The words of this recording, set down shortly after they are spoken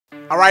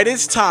All right,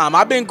 it's time.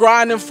 I've been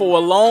grinding for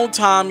a long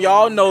time.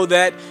 Y'all know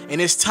that.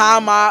 And it's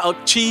time I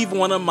achieve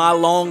one of my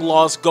long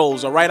lost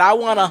goals. All right, I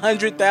want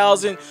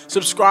 100,000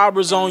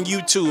 subscribers on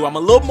YouTube. I'm a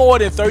little more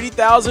than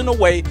 30,000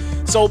 away.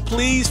 So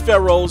please,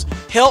 Pharaohs,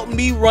 help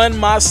me run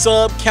my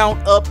sub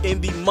count up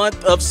in the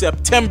month of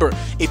September.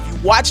 If you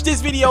watch this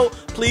video,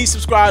 please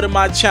subscribe to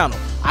my channel.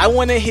 I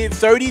want to hit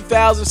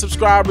 30,000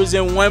 subscribers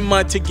in 1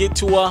 month to get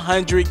to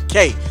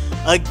 100K.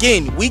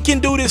 Again, we can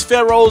do this,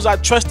 Pharaohs. I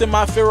trust in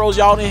my Pharaohs.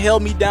 Y'all done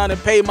held me down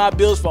and paid my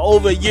bills for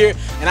over a year,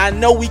 and I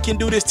know we can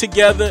do this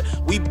together.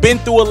 We've been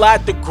through a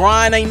lot. The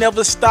grind ain't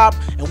never stopped,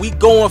 and we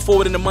going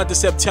forward in the month of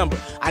September.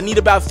 I need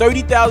about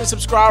 30,000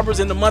 subscribers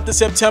in the month of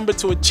September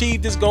to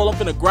achieve this goal. I'm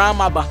finna grind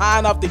my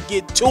behind off to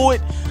get to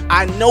it.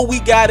 I know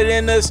we got it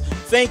in us.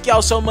 Thank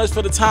y'all so much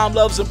for the time,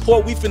 love,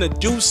 support. We finna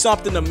do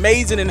something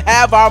amazing and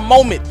have our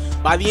moment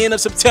by the end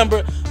of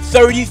September.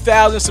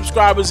 30,000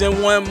 subscribers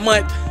in 1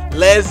 month.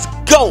 Let's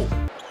go.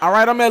 All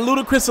right, I'm at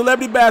Ludacris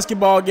celebrity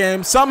basketball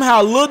game.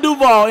 Somehow Lil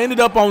Duval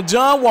ended up on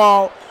John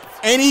Wall,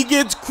 and he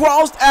gets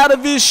crossed out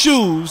of his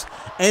shoes,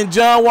 and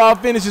John Wall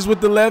finishes with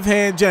the left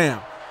hand jam.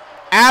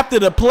 After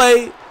the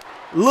play,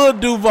 Lil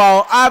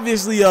Duval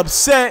obviously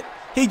upset.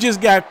 He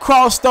just got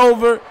crossed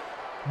over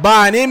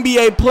by an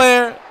NBA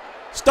player,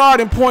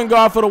 starting point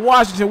guard for the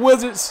Washington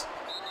Wizards.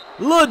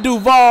 Lil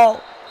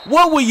Duval,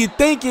 what were you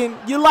thinking?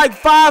 You're like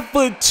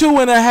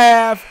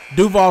 5'2½".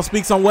 Duval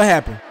speaks on what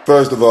happened.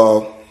 First of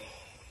all,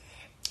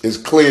 it's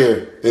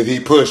clear that he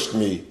pushed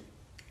me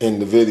in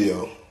the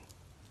video,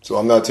 so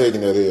I'm not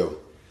taking that L.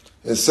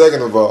 And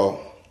second of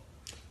all,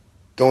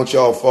 don't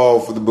y'all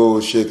fall for the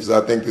bullshit, because I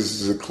think this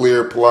is a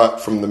clear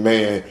plot from the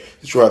man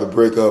to try to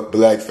break up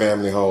black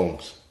family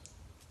homes.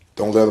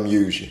 Don't let him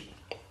use you.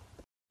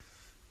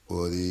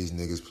 Boy, these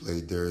niggas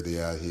play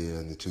dirty out here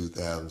in the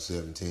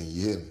 2017,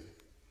 you hear me?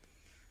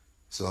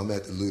 So I'm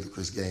at the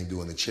Ludacris game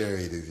doing a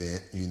charity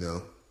event, you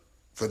know,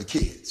 for the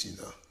kids, you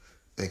know,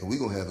 thinking we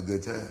gonna have a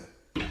good time.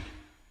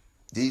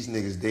 These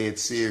niggas dead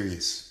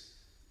serious.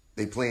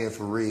 They playing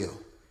for real.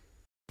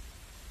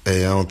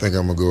 Hey, I don't think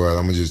I'm gonna go out.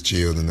 I'm gonna just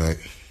chill tonight.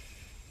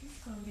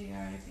 It's gonna be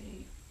alright,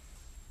 babe.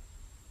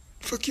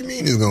 Fuck you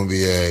mean it's gonna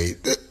be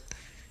alright?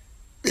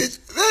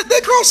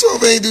 That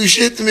crossover ain't do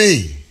shit to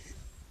me.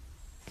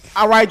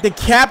 All right, the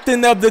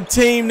captain of the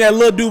team that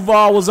Lil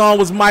Duval was on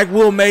was Mike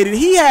Will made it.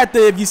 He had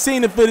to, if you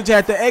seen the footage,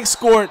 had to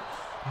escort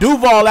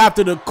Duval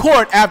after the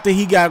court after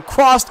he got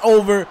crossed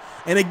over.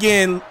 And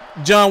again,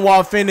 John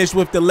Wall finished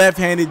with the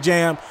left-handed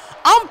jam.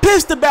 I'm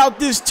pissed about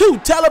this too.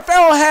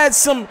 TALIAFERRO had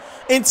some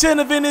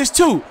incentive in this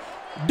too.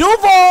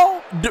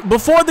 Duval,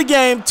 before the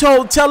game,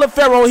 told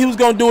TALIAFERRO he was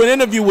going to do an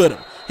interview with him.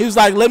 He was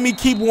like, let me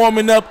keep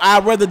warming up.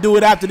 I'd rather do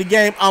it after the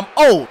game. I'm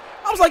old.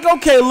 I was like,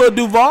 okay, Lil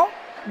Duval,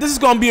 this is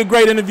going to be a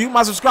great interview.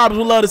 My subscribers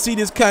would love to see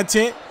this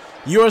content.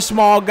 You're a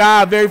small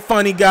guy, a very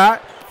funny guy.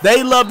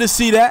 They love to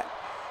see that.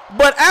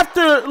 But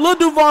after Lil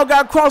Duval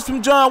got crossed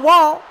from John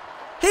Wall,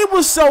 he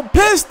was so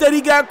pissed that he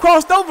got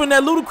crossed over and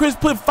that Ludacris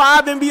put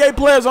 5 NBA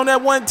players on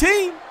that one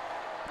team.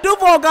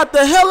 Duval got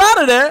the hell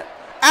out of there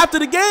after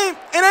the game,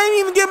 and I didn't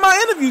even get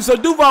my interview. So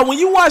Duval, when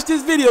you watch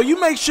this video, you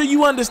make sure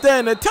you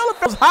understand that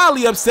TALIAFERRO's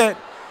highly upset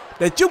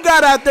that you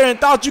got out there and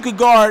thought you could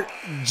guard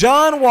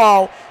John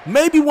Wall,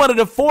 maybe one of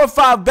the 4 or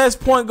 5 best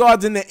point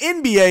guards in the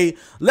NBA,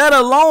 let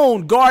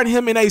alone guard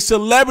him in a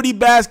celebrity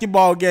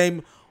basketball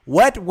game.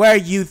 What were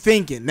you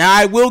thinking? Now,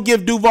 I will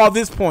give Duval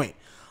this point.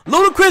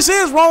 Ludacris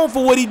is wrong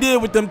for what he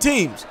did with them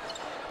teams.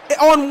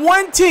 On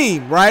one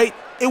team, right,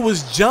 it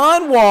was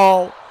John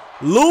Wall,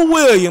 Lou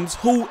Williams,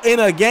 who in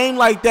a game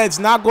like that's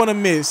not going to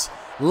miss,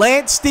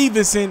 Lance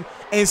Stevenson,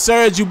 and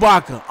Serge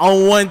Ibaka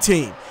on one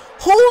team.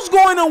 Who's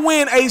going to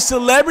win a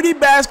celebrity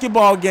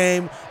basketball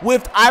game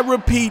with, I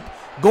repeat,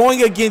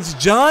 going against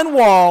John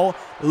Wall,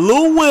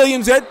 Lou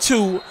Williams at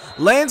 2,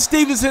 Lance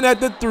Stevenson at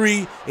the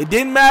 3, it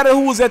didn't matter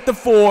who was at the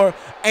 4,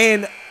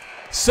 and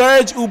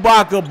Serge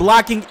Ibaka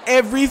blocking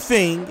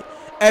everything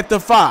at the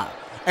 5.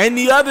 And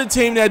the other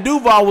team that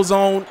Duval was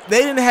on, they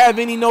didn't have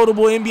any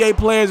notable NBA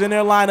players in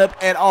their lineup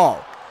at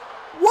all.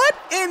 What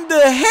in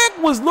the heck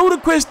was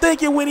Ludacris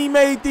thinking when he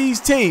made these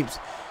teams?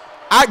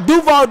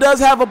 Duval does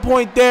have a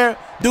point there.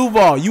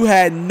 Duval, you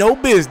had no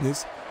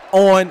business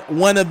on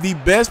one of the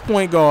best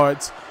point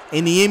guards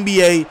in the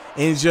NBA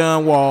in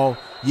John Wall.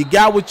 You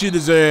got what you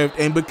deserved,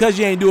 and because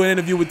you ain't doing an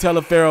interview with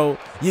TALIAFERRO,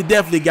 you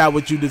definitely got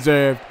what you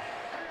deserved.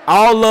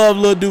 All love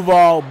Lil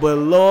Duval, but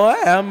Lord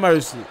have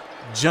mercy.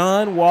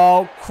 John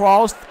Wall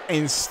crossed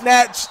and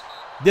snatched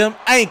them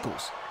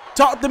ankles.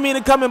 Talk to me in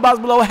the comment box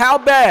below. How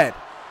bad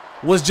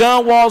was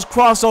John Wall's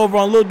crossover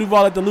on Lil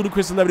Duval at the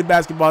Ludacris celebrity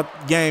basketball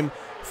game?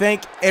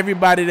 Thank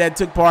everybody that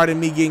took part in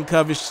me getting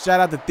covered. Shout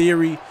out to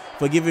Theory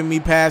for giving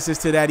me passes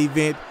to that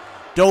event.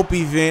 Dope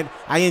event.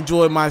 I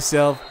enjoyed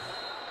myself.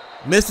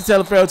 Mr.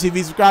 TALIAFERRO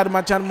TV. Subscribe to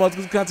my channel for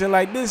more content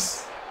like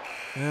this.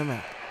 And I'm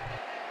out.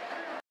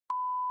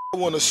 I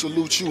want to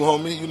salute you,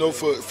 homie, you know,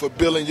 for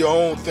building your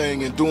own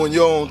thing and doing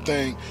your own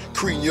thing,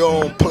 creating your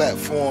own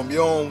platform,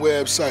 your own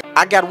website.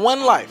 I got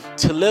one life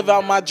to live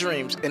out my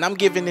dreams, and I'm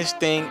giving this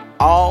thing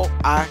all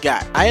I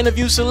got. I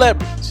interview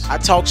celebrities. I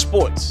talk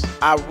sports.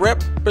 I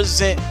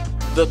represent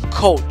the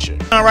culture.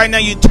 Right now,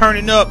 you're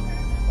turning up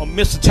on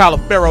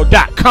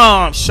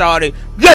itsmrtaliaferro.com, shawty.